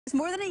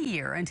More than a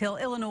year until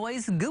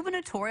Illinois'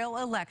 gubernatorial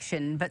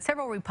election, but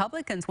several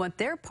Republicans want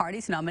their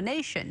party's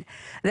nomination.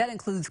 That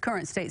includes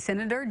current state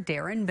Senator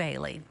Darren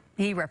Bailey.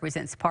 He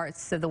represents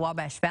parts of the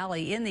Wabash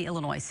Valley in the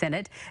Illinois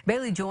Senate.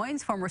 Bailey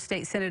joins former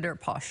state Senator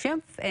Paul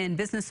Schimpf and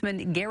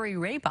businessman Gary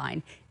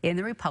Rabine in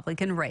the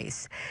Republican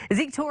race.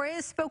 Zeke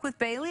Torres spoke with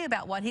Bailey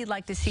about what he'd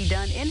like to see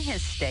done in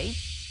his state.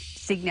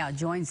 Zeke now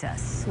joins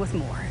us with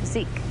more.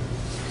 Zeke.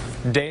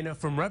 Dana,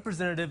 from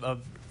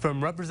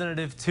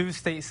representative to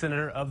state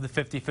senator of the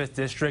 55th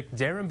district,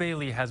 Darren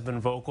Bailey has been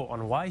vocal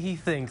on why he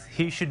thinks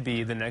he should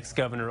be the next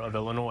governor of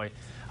Illinois.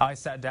 I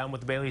sat down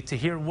with Bailey to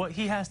hear what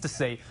he has to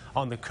say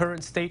on the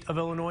current state of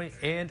Illinois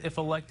and, if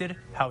elected,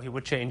 how he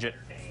would change it.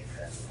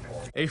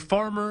 A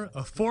farmer,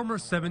 a former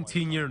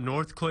 17-year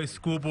North Clay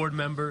School Board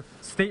member,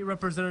 state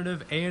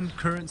representative, and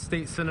current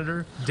state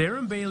senator,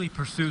 Darren Bailey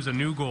pursues a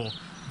new goal: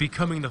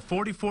 becoming the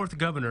 44th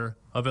governor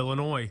of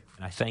Illinois.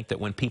 I think that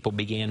when people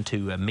begin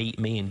to meet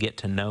me and get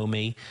to know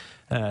me,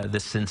 the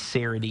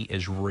sincerity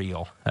is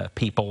real.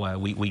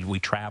 We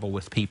travel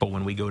with people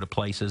when we go to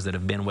places that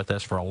have been with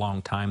us for a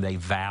long time. They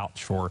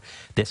vouch for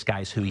this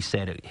guy's who he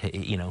said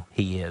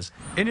he is.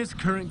 In his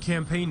current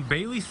campaign,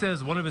 Bailey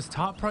says one of his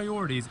top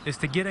priorities is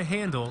to get a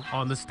handle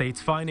on the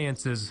state's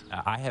finances.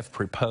 I have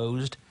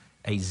proposed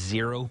a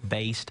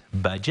zero-based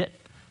budget.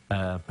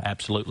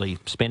 Absolutely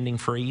spending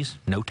freeze,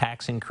 no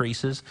tax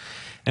increases,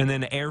 and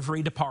then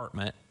every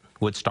department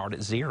would start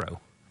at zero,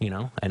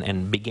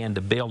 and begin to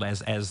build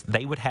as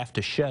they would have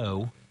to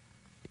show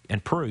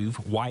and prove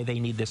why they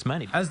need this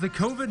money. As the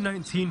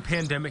COVID-19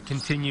 pandemic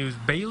continues,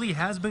 Bailey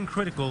has been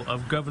critical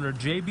of Governor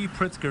J.B.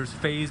 Pritzker's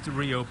phased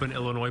reopen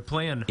Illinois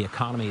plan. The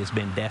economy has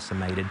been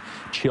decimated.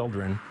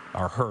 Children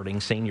are hurting.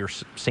 Senior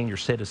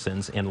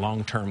citizens in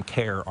long-term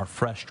care are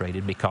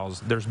frustrated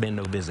because there's been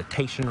no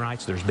visitation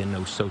rights, there's been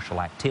no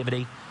social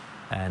activity,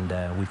 and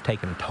we've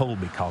taken a toll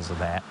because of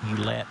that. You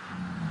let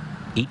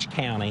each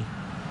county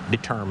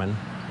determine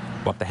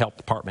what the health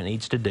department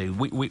needs to do.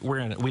 We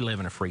live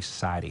in a free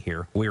society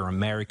here. We are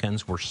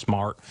Americans. We're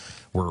smart.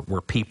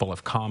 We're people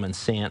of common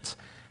sense.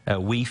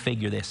 We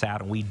figure this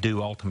out, and we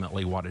do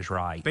ultimately what is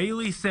right.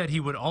 Bailey said he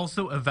would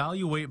also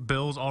evaluate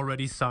bills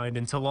already signed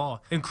into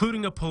law,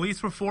 including a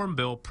police reform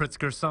bill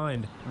Pritzker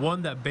signed,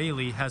 one that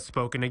Bailey has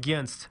spoken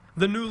against.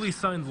 The newly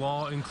signed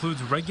law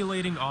includes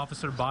regulating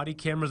officer body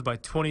cameras by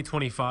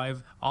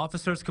 2025,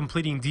 officers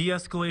completing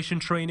de-escalation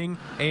training,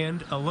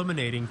 and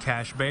eliminating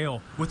cash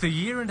bail. With a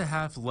year and a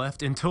half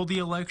left until the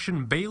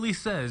election, Bailey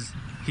says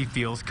he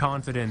feels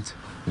confident.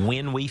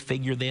 When we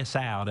figure this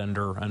out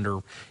under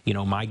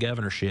my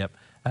governorship,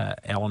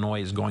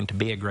 Illinois is going to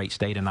be a great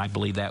state, and I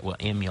believe that will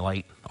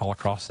emulate all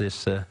across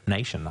this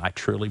nation. I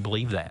truly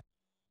believe that.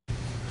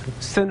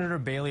 Senator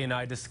Bailey and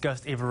I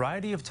discussed a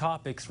variety of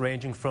topics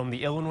ranging from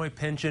the Illinois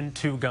pension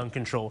to gun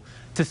control.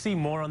 To see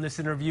more on this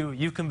interview,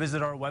 you can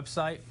visit our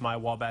website,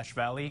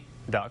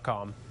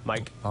 mywabashvalley.com.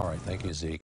 Mike. All right, thank you, Zeke.